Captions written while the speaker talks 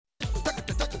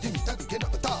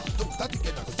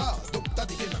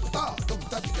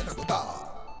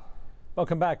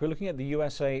Welcome back. We're looking at the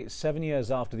USA 7 years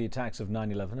after the attacks of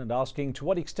 9/11 and asking to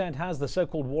what extent has the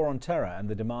so-called war on terror and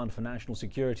the demand for national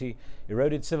security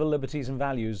eroded civil liberties and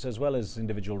values as well as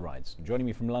individual rights. Joining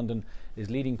me from London is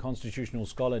leading constitutional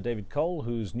scholar David Cole,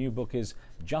 whose new book is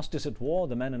Justice at War: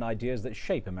 The Men and Ideas That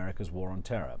Shape America's War on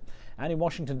Terror. And in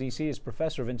Washington, D.C. is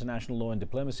Professor of International Law and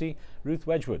Diplomacy Ruth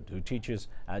Wedgwood, who teaches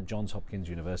at Johns Hopkins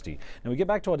University. Now we get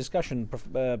back to our discussion.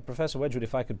 Professor Wedgwood,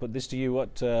 if I could put this to you,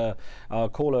 what our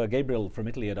caller Gabriel from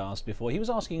Italy had asked before. He was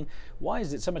asking, why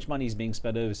is it so much money is being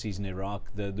spent overseas in Iraq?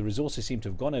 The resources seem to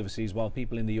have gone overseas while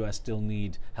people in the US still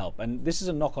need help. And this is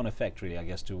a knock-on effect, really, I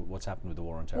guess, to what's happened with the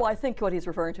war on terror. Well, I think what he's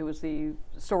referring to is the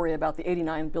story about the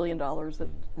 $89 billion that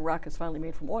Iraq has finally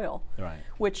made from oil, right,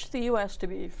 which the US, to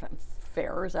be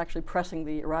fair, is actually pressing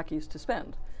the Iraqis to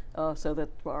spend. So that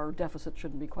our deficit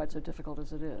shouldn't be quite so difficult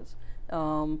as it is.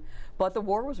 But the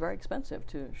war was very expensive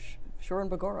to Shur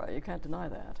and Bagora, you can't deny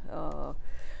that.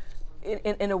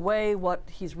 In a way, what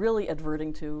he's really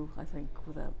adverting to, I think,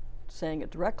 without saying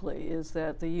it directly, is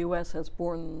that the U.S. has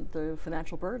borne the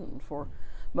financial burden for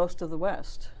most of the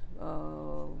West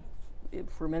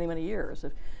for many, many years.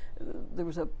 There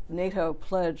was a NATO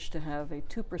pledge to have a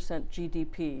 2%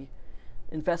 GDP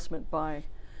investment by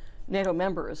NATO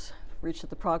members reached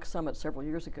at the Prague summit several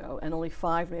years ago, and only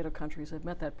 5 NATO countries have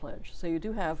met that pledge. So you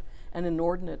do have an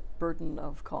inordinate burden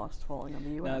of cost falling on the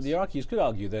U.S. Now, the Iraqis could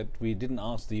argue that we didn't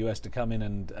ask the U.S. to come in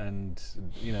and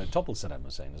topple Saddam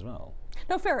Hussein as well.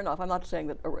 No, fair enough. I'm not saying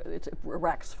that it's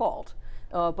Iraq's fault,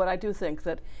 but I do think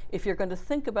that if you're going to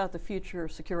think about the future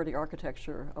security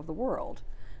architecture of the world,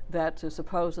 that to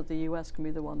suppose that the U.S. can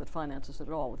be the one that finances it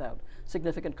all without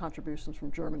significant contributions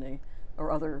from Germany or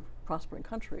other prospering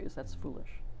countries, that's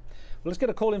foolish. Well, let's get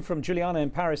a call in from Juliana in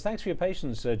Paris. Thanks for your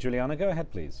patience, Juliana. Go ahead,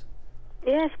 please.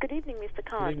 Yes, good evening, Mr.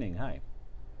 Khan. Good evening, hi.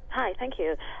 Hi, thank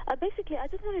you. Basically, I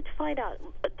just wanted to find out,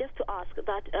 just to ask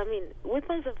that,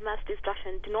 weapons of mass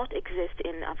destruction do not exist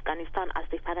in Afghanistan as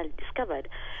they finally discovered.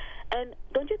 And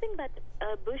don't you think that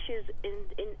Bush's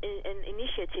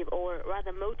initiative, or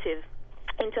rather motive,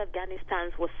 into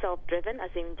Afghanistan was self-driven,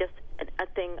 as in just a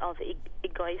thing of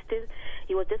egoism?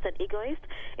 He was just an egoist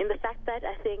in the fact that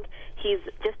I think he's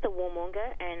just a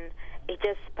warmonger, and it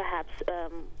just perhaps,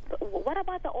 what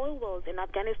about the oil wells in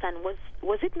Afghanistan?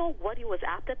 Was it not what he was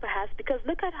after, perhaps? Because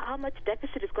look at how much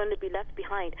deficit is going to be left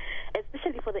behind,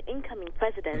 especially for the incoming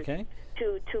president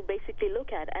to basically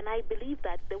look at. And I believe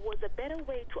that there was a better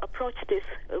way to approach this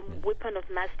weapon of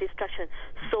mass destruction,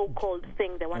 so-called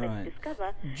thing they wanted to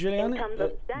discover, Juliana, in terms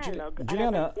of dialogue.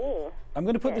 Juliana, I'm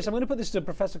going to put this. I'm going to put this to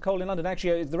Professor Cole in London.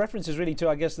 Actually, the reference is really to,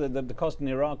 I guess, the cost in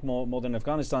Iraq more than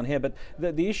Afghanistan here. But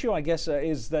the issue, I guess,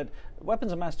 is that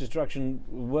weapons of mass destruction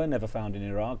were never found in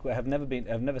Iraq, have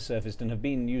never surfaced, and have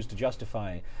been used to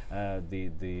justify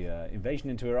the invasion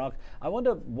into Iraq. I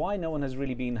wonder why no one has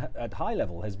really been at high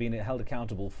level has been held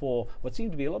accountable for what seem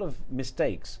to be a lot of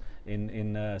mistakes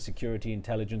in security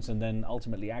intelligence and then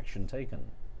ultimately action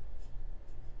taken.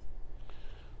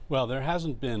 Well, there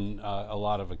hasn't been a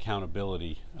lot of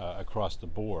accountability across the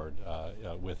board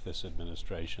with this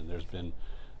administration. There's been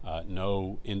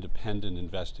no independent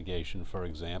investigation, for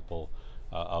example,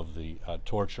 of the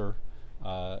torture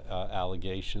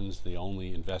allegations. The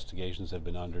only investigations have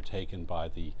been undertaken by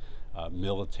the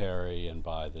military and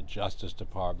by the Justice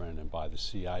Department and by the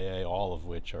CIA, all of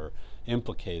which are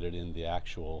implicated in the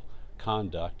actual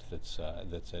conduct that's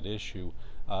at issue.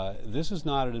 This is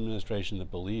not an administration that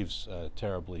believes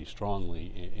terribly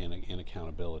strongly in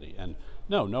accountability. And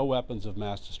no weapons of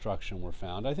mass destruction were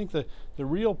found. I think the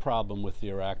real problem with the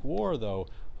Iraq War, though,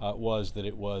 was that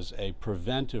it was a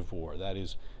preventive war. That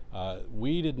is,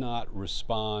 we did not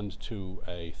respond to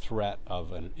a threat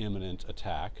of an imminent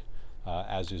attack,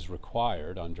 as is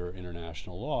required under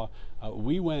international law.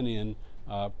 We went in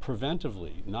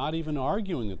preventively, not even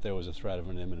arguing that there was a threat of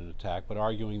an imminent attack, but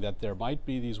arguing that there might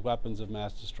be these weapons of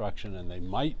mass destruction, and they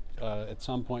might at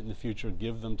some point in the future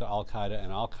give them to Al-Qaeda,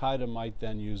 and Al-Qaeda might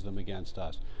then use them against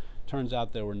us. Turns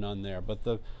out there were none there. But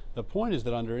the point is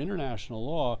that under international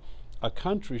law, a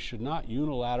country should not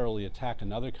unilaterally attack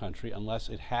another country unless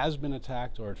it has been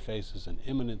attacked or it faces an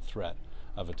imminent threat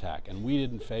of attack. And we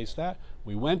didn't face that.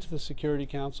 We went to the Security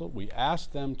Council. We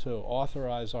asked them to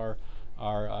authorize our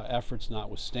efforts,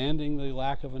 notwithstanding the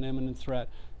lack of an imminent threat.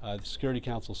 The Security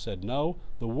Council said no,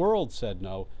 the world said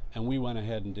no, and we went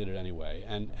ahead and did it anyway.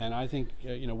 And I think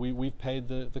we've paid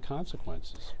the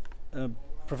consequences.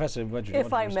 Professor Wedgwood,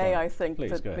 if I may, I think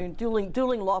Please, that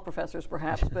dueling law professors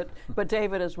perhaps, but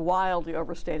David is wildly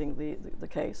overstating the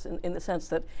case in the sense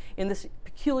that in this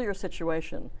peculiar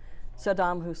situation,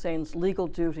 Saddam Hussein's legal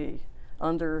duty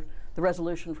under the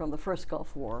resolution from the first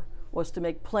Gulf War was to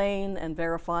make plain and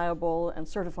verifiable and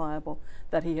certifiable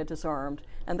that he had disarmed.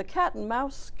 And the cat and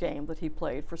mouse game that he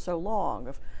played for so long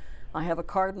of, I have a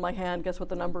card in my hand, guess what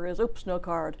the number is, oops, no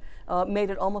card, made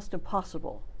it almost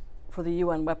impossible for the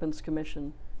UN Weapons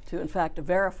Commission to in fact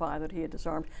verify that he had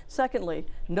disarmed. Secondly,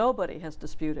 nobody has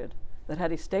disputed that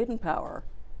had he stayed in power,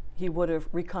 he would have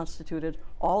reconstituted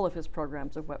all of his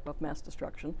programs of mass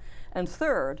destruction. And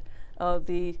third,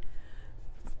 the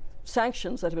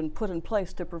sanctions that had been put in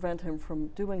place to prevent him from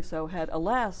doing so had,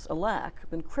 alas, alack,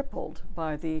 been crippled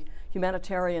by the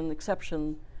humanitarian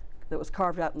exception that was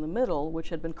carved out in the middle, which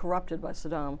had been corrupted by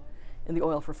Saddam in the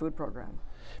oil for food program.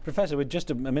 Professor, with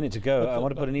just a minute to go, I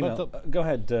want to put an email. Go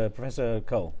ahead, Professor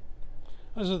Cole.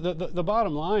 The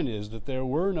bottom line is that there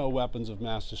were no weapons of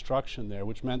mass destruction there,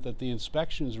 which meant that the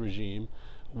inspections regime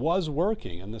was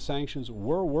working and the sanctions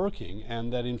were working,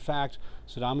 and that in fact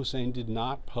Saddam Hussein did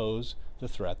not pose the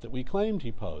threat that we claimed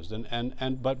he posed.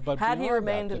 But had he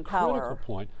remained in power,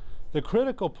 the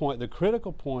critical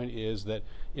point is that,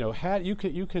 you know,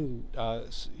 you can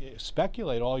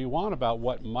speculate all you want about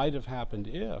what might have happened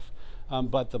if,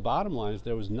 but the bottom line is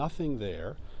there was nothing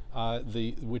there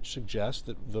which suggests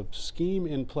that the scheme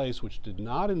in place, which did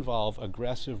not involve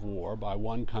aggressive war by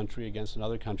one country against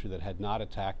another country that had not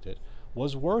attacked it,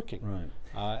 was working,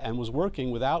 right. And was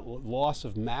working without loss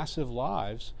of massive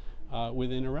lives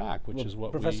within Iraq, which is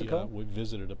what we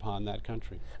visited upon that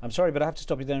country. I'm sorry, but I have to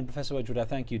stop you there. And Professor Wedgwood, I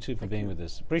thank you too for being with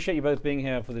us. Appreciate you both being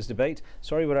here for this debate.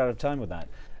 Sorry we're out of time with that.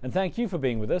 And thank you for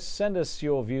being with us. Send us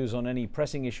your views on any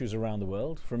pressing issues around the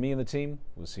world. From me and the team,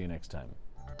 we'll see you next time.